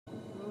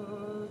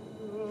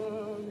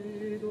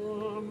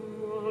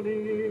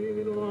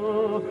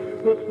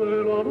che se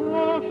la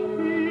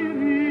lasci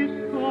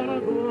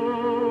riscaldar,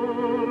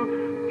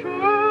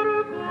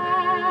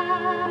 cercare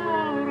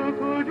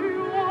che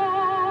giova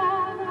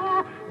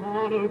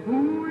al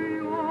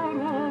buio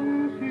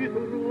non si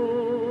trova.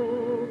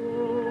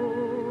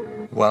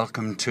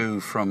 Welcome to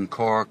From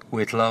Cork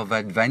with Love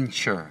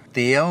Adventure,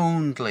 the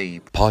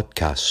only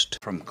podcast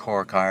from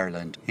Cork,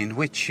 Ireland, in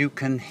which you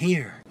can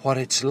hear what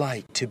it's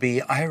like to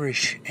be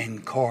Irish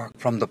in Cork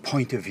from the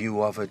point of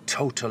view of a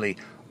totally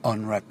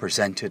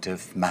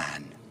unrepresentative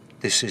man.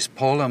 This is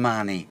Paul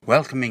O'Mahony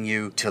welcoming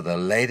you to the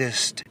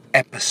latest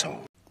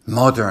episode.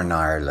 Modern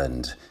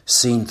Ireland,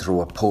 seen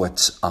through a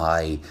poet's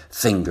eye,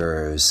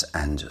 fingers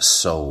and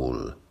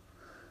soul.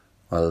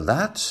 Well,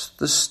 that's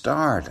the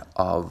start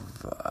of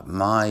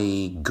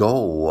my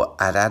go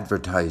at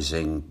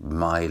advertising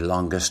my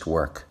longest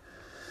work.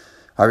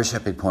 Irish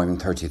Epic Poem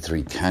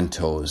 33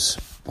 Cantos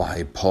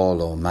by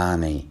Paul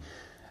O'Mahony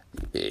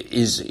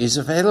is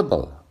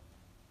available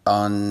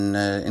on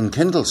in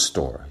Kindle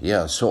store.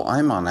 Yeah, so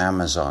I'm on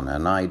Amazon,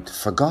 and I'd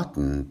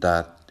forgotten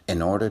that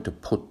in order to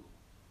put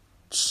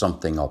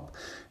something up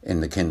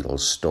in the Kindle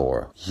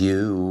store,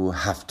 you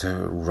have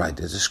to write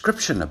a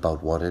description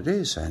about what it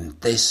is, and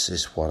this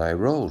is what I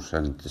wrote.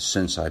 And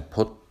since I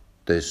put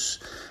this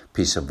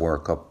piece of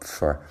work up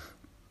for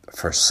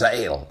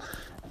sale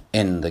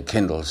in the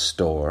Kindle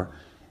store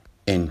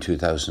in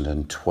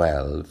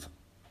 2012,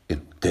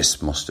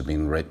 this must have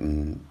been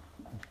written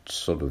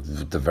sort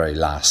of the very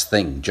last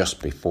thing,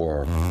 just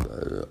before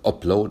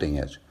uploading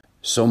it.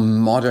 So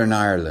modern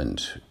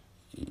Ireland,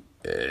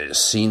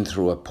 seen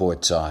through a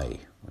poet's eye,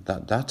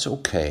 that's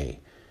okay.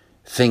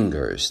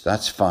 Fingers,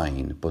 that's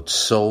fine. But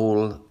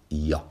soul,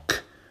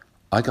 yuck.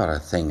 I got a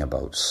thing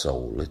about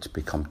soul. It's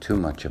become too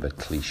much of a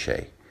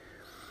cliche.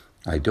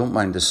 I don't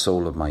mind the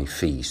sole of my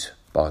feet,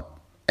 but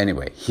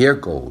anyway, here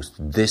goes.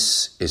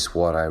 This is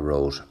what I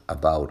wrote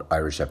about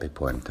Irish Epic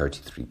Poem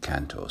 33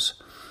 Cantos.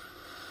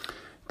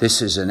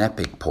 This is an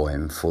epic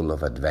poem full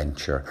of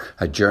adventure,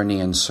 a journey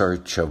in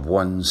search of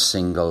one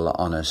single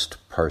honest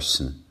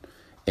person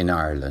in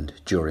Ireland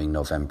during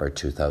November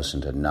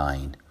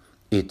 2009.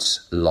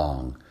 It's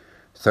long,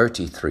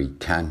 33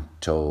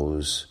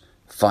 cantos,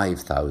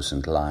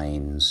 5,000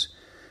 lines.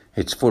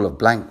 It's full of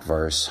blank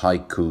verse,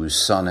 haikus,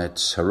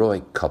 sonnets,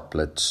 heroic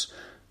couplets,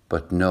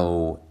 but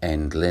no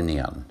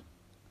Englinion.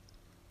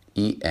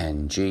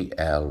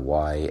 Englinion.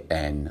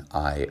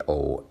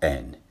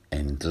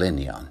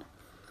 Englinion.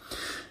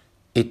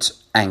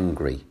 It's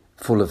angry,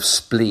 full of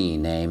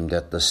spleen aimed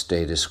at the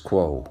status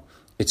quo.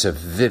 It's a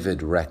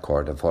vivid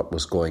record of what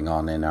was going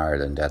on in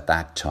Ireland at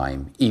that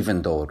time,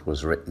 even though it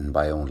was written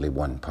by only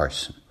one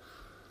person.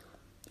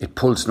 It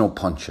pulls no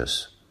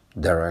punches.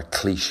 There are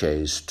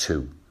cliches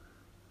too.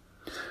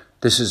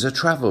 This is a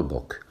travel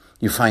book.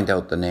 You find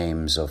out the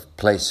names of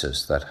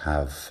places that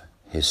have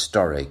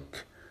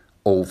historic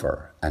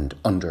over- and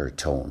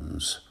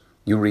undertones.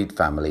 You read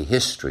family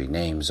history,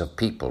 names of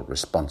people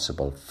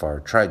responsible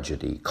for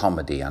tragedy,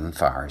 comedy and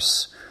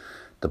farce.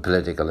 The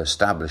political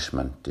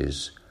establishment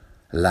is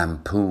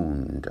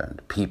lampooned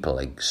and people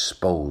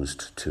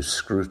exposed to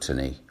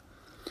scrutiny.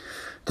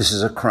 This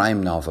is a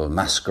crime novel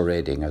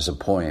masquerading as a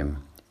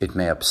poem. It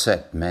may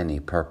upset many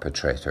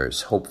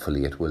perpetrators.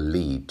 Hopefully it will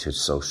lead to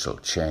social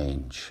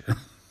change.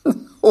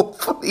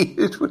 Hopefully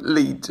it will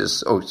lead to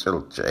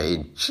social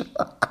change.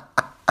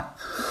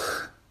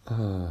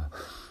 Oh,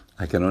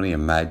 I can only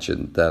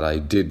imagine that I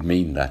did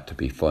mean that to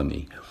be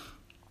funny.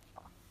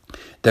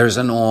 There's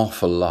an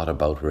awful lot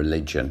about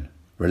religion,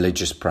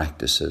 religious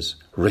practices,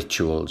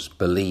 rituals,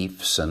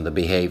 beliefs, and the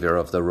behaviour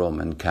of the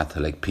Roman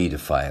Catholic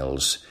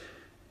paedophiles.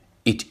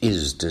 It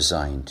is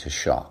designed to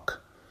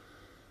shock.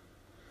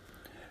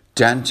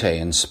 Dante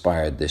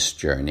inspired this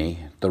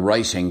journey. The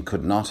writing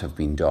could not have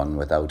been done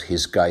without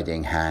his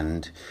guiding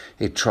hand.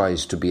 It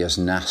tries to be as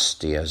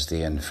nasty as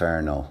the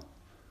Inferno.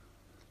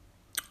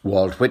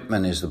 Walt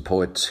Whitman is the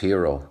poet's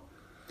hero.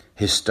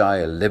 His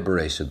style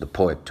liberated the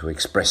poet to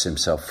express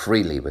himself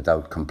freely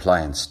without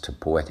compliance to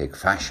poetic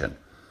fashion.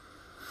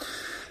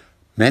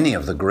 Many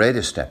of the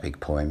greatest epic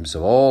poems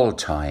of all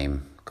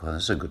time, well,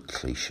 that's a good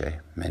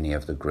cliche, many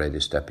of the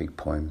greatest epic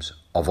poems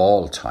of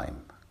all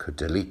time, could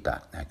delete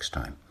that next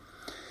time,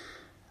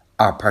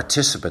 are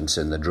participants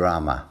in the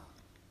drama.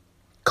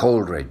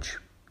 Coleridge,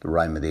 The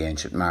Rime of the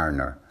Ancient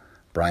Mariner,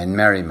 Brian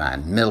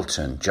Merriman,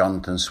 Milton,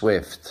 Jonathan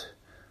Swift,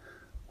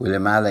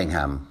 William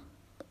Allingham,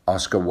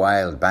 Oscar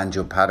Wilde,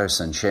 Banjo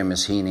Paterson,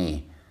 Seamus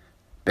Heaney,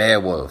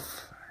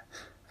 Beowulf,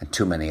 and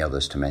too many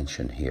others to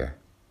mention here.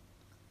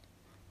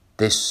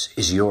 This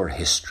is your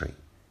history,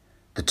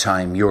 the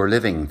time you're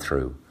living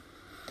through.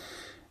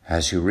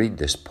 As you read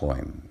this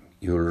poem,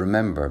 you'll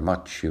remember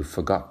much you've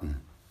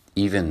forgotten,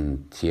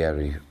 even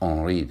Thierry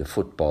Henry, the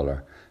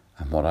footballer,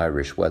 and what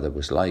Irish weather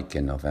was like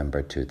in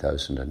November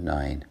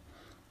 2009.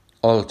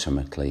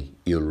 Ultimately,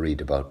 you'll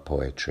read about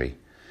poetry,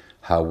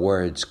 how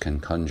words can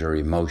conjure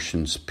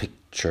emotions,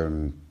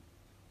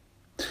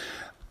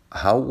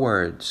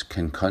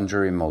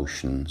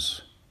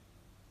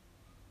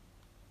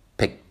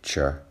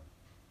 picture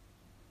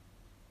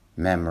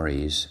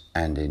memories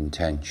and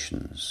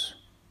intentions.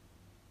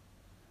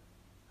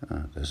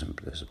 There's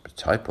a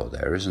typo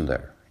there, isn't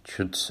there? It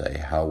should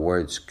say how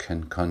words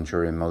can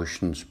conjure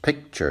emotions,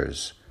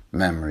 pictures,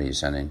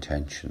 memories and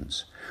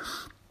intentions.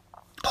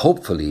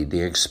 Hopefully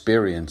the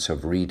experience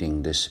of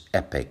reading this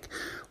epic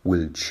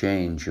will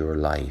change your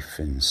life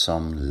in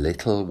some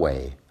little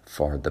way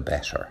for the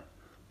better.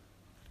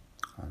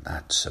 Well,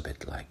 that's a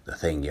bit like the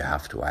thing you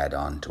have to add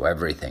on to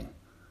everything.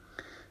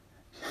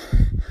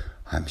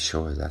 I'm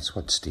sure that's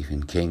what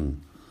Stephen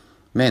King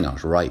may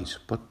not write,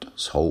 but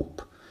does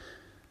hope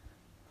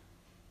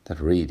that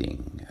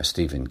reading a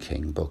Stephen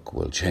King book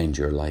will change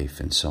your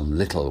life in some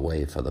little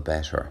way for the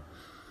better.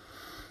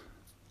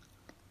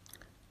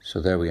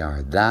 So there we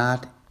are.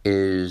 That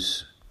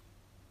is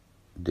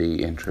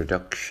the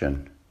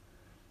introduction,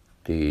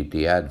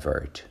 the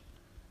advert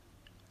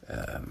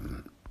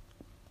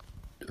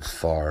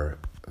for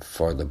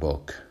the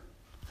book.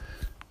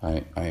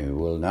 I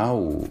will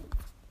now,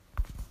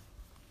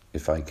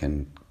 if I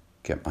can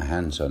get my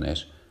hands on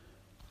it,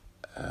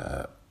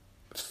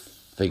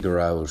 figure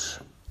out.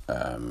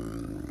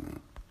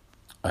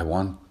 I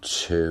want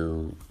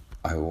to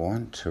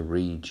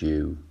read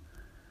you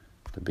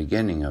the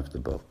beginning of the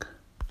book,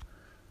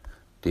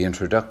 the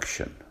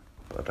introduction,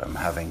 but I'm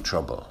having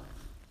trouble.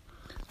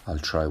 I'll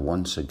try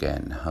once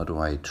again. How do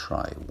I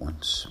try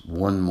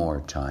one more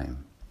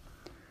time?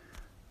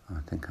 I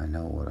think I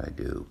know what I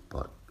do,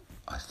 but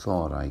I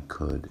thought I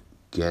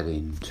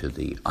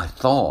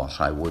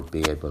would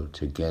be able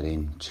to get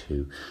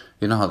into,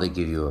 you know how they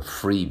give you a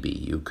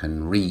freebie, you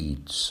can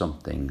read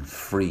something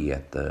free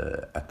at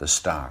the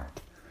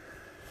start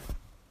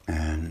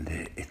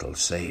and it'll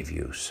save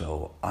you.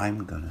 So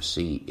I'm going to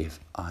see if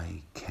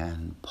I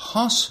can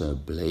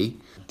possibly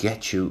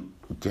get you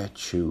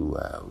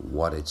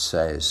what it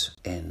says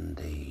in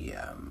the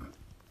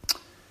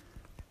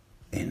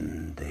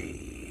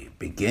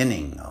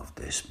beginning of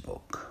this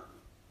book,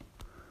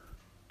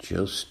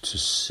 just to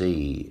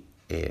see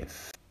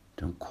if,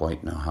 don't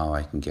quite know how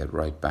I can get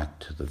right back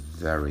to the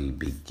very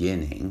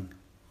beginning.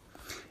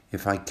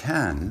 If I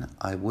can,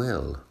 I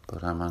will,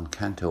 but I'm on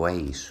Canto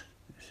 8. This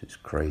is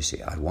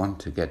crazy. I want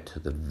to get to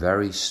the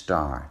very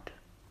start.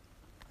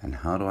 And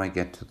how do I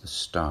get to the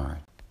start?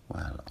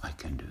 Well, I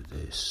can do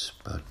this,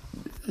 but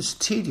it's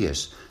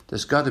tedious.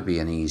 There's got to be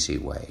an easy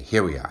way.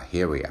 Here we are.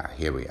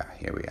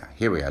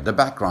 The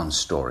background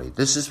story.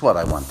 This is what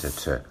I wanted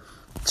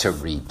to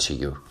read to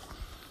you,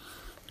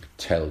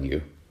 tell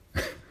you.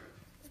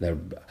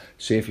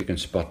 See if you can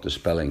spot the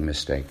spelling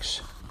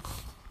mistakes.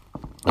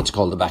 It's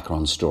called The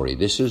Background Story.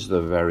 This is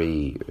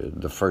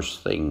the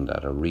first thing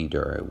that a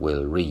reader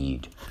will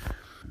read.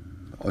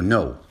 Oh,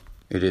 no,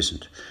 it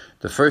isn't.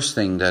 The first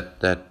thing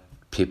that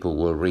people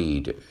will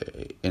read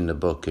in the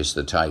book is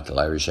the title,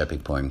 Irish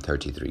Epic Poem,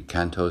 33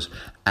 Cantos,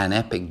 An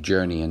Epic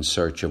Journey in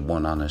Search of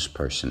One Honest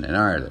Person in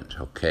Ireland.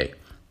 Okay,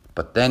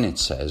 but then it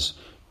says,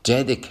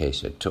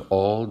 dedicated to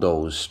all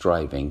those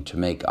striving to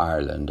make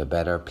Ireland a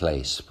better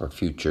place for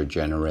future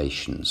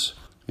generations.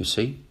 You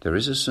see, there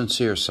is a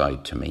sincere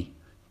side to me.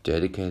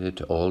 Dedicated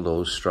to all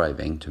those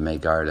striving to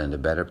make Ireland a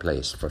better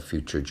place for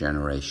future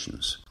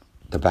generations.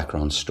 The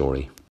background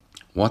story.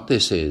 What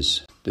this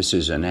is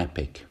an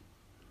epic.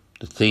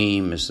 The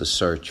theme is the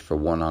search for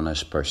one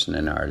honest person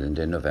in Ireland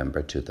in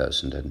November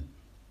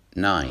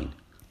 2009.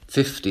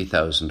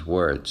 50,000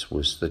 words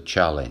was the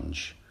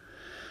challenge.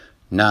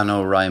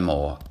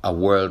 NaNoWriMo, a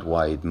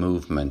worldwide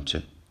movement,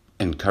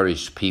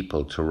 encouraged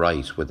people to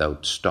write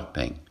without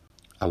stopping.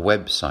 A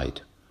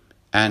website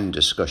and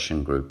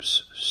discussion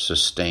groups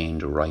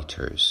sustained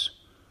writers.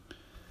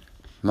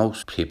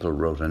 Most people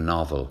wrote a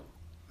novel.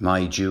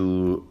 My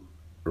Jew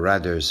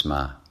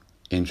Radersma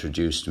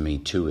introduced me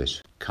to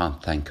it.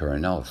 Can't thank her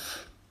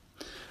enough.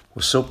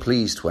 Was so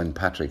pleased when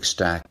Patrick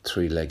Stack,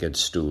 Three-Legged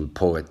Stool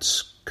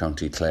Poets,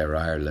 County Clare,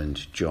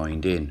 Ireland,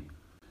 joined in.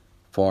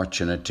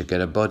 Fortunate to get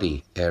a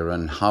buddy,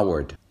 Aaron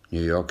Howard,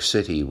 New York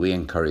City. We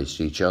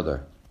encouraged each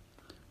other.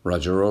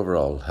 Roger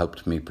Overall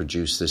helped me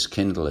produce this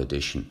Kindle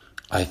edition.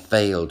 I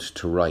failed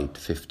to write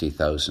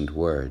 50,000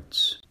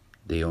 words,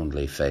 the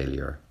only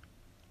failure.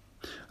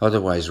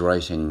 Otherwise,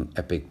 writing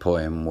Epic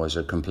Poem was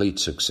a complete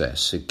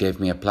success. It gave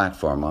me a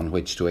platform on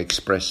which to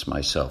express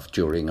myself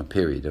during a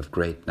period of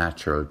great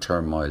natural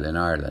turmoil in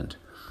Ireland.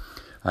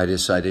 I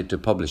decided to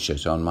publish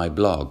it on my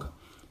blog,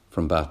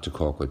 From Bath to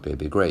Cork with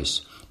Baby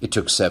Grace. It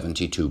took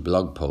 72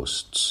 blog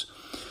posts.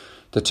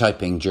 The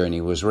typing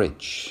journey was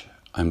rich.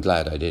 I'm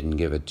glad I didn't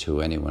give it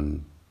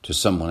to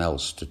someone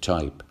else to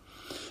type.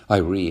 I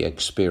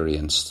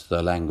re-experienced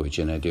the language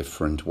in a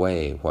different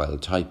way while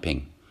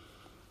typing,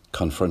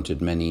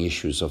 confronted many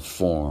issues of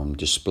form,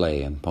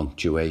 display and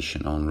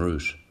punctuation en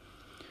route.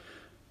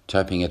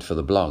 Typing it for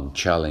the blog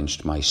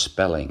challenged my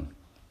spelling.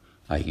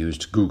 I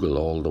used Google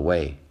all the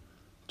way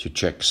to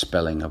check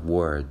spelling of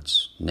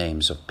words,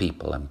 names of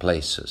people and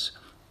places.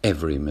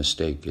 Every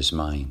mistake is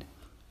mine.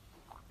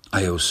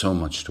 I owe so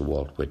much to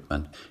Walt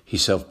Whitman. He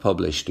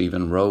self-published,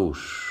 even wrote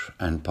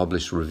and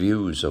published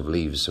reviews of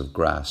Leaves of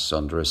Grass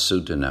under a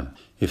pseudonym.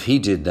 If he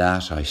did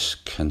that, I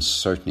can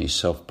certainly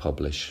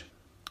self-publish.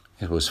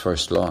 It was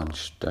first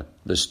launched at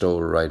the Stowe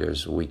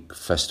Writers' Week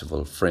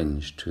Festival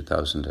Fringe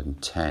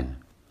 2010.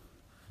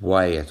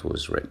 Why it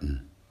was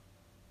written.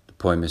 The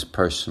poem is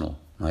personal.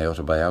 My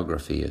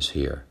autobiography is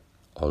here,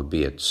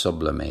 albeit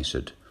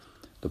sublimated.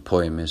 The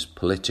poem is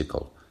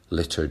political,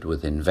 littered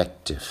with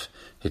invective.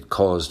 It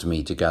caused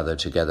me to gather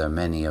together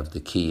many of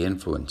the key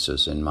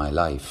influences in my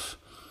life.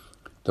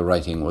 The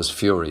writing was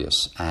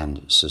furious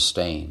and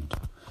sustained,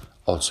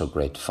 also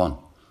great fun.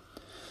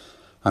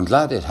 I'm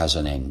glad it has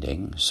an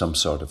ending, some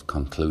sort of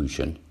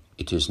conclusion.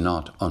 It is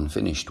not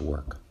unfinished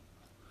work.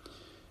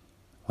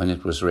 When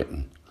it was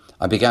written,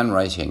 I began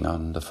writing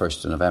on the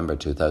 1st of November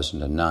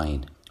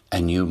 2009, a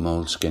new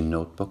moleskin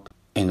notebook.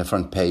 In the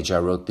front page I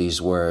wrote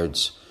these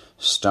words,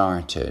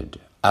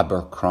 started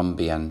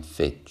Abercrombie and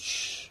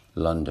Fitch,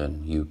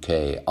 London,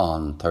 UK,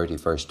 on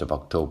 31st of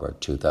October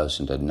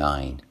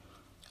 2009.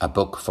 A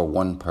book for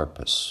one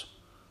purpose,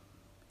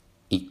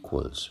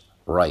 equals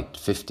write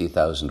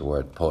 50,000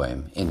 word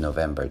poem in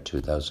November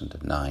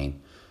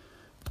 2009,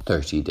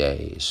 30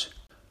 days.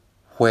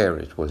 Where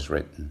it was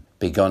written,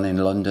 begun in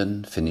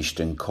London, finished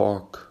in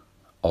Cork,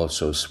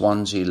 also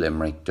Swansea,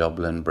 Limerick,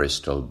 Dublin,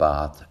 Bristol,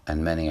 Bath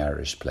and many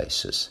Irish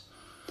places.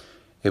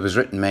 It was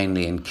written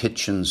mainly in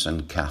kitchens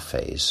and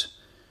cafes.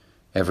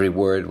 Every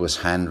word was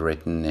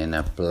handwritten in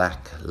a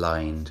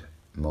black-lined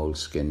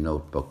moleskin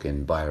notebook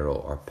in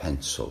biro or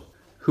pencil.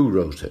 Who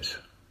wrote it?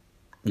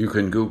 You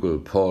can Google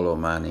Paul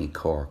O'Mahony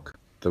Cork.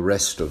 The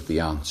rest of the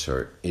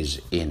answer is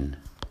in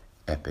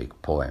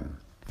Epic Poem.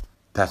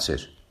 That's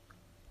it.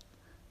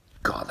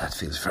 God, that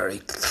feels very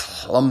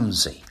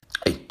clumsy.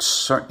 It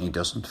certainly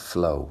doesn't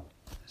flow.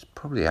 It's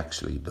probably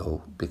actually,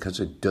 though, because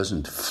it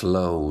doesn't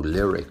flow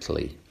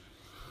lyrically.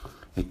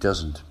 It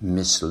doesn't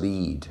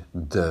mislead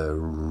the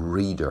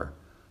reader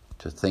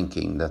to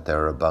thinking that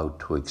they're about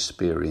to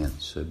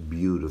experience a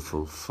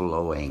beautiful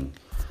flowing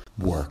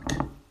work.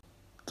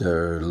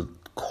 There are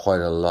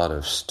quite a lot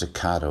of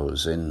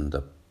staccatos in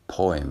the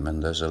poem,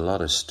 and there's a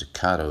lot of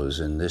staccatos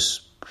in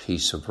this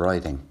piece of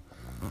writing.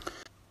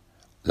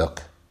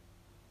 Look,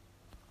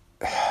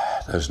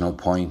 there's no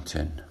point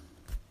in...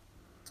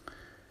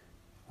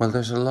 Well,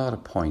 there's a lot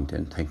of point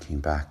in thinking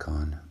back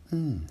on,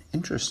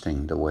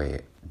 interesting the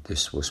way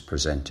this was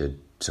presented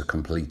to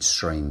complete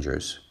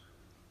strangers.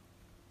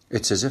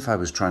 It's as if I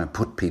was trying to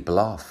put people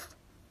off,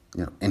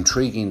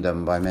 intriguing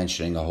them by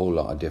mentioning a whole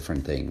lot of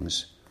different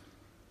things.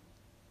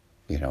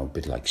 A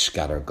bit like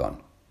scattergun.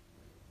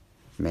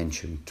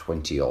 Mention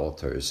 20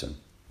 authors and,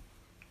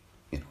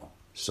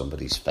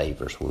 somebody's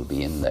favourite will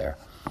be in there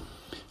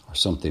or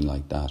something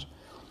like that.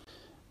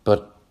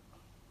 But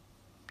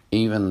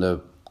even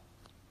the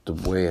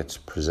way it's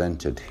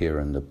presented here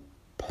on the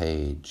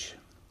page,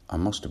 I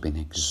must have been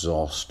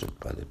exhausted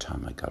by the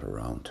time I got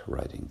around to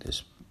writing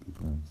this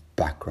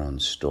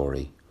background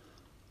story.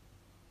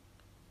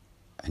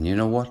 And you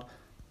know what?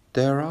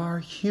 There are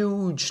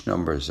huge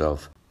numbers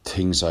of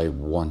things I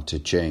want to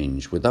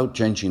change without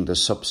changing the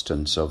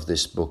substance of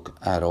this book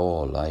at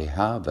all. I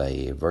have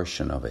a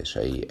version of it,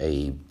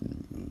 a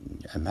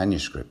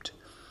manuscript,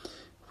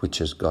 which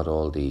has got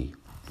all the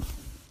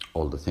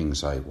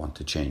things I want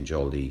to change,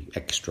 all the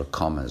extra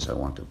commas I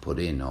want to put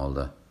in, all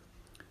the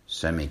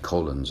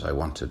semicolons I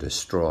want to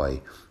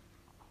destroy.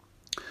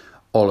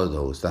 All of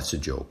those. That's a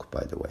joke,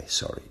 by the way.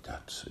 Sorry,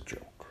 that's a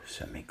joke.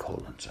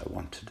 Semicolons I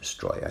want to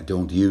destroy. I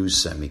don't use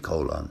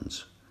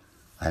semicolons.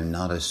 I'm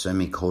not a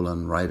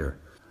semicolon writer,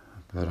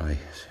 but I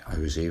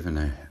was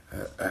even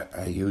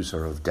a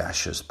user of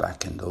dashes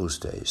back in those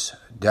days.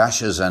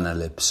 Dashes and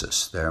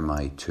ellipses, they're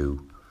my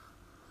two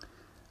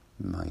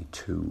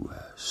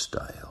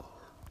style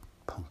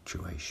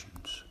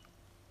punctuations.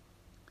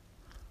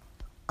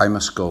 I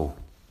must go.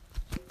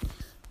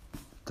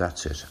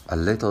 That's it. A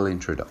little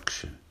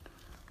introduction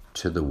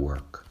to the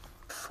work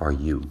for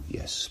you,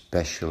 yes,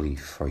 especially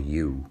for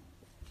you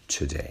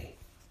today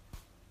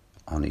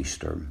on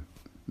Easter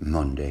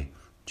Monday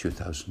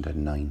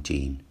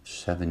 2019,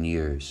 7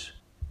 years,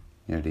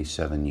 nearly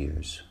 7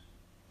 years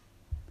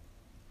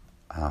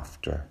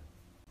after.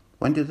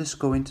 When did this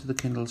go into the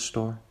Kindle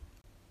store?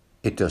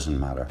 It doesn't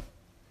matter.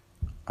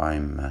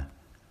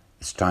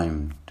 It's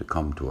time to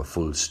come to a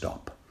full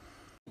stop.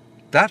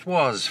 That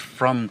was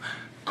from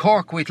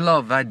Cork with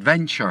Love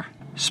Adventure,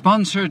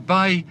 sponsored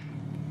by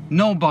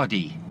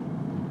Nobody.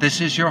 This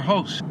is your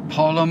host,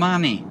 Paul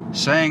O'Mahony,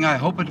 saying I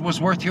hope it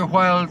was worth your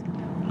while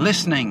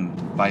listening.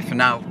 Bye for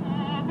now.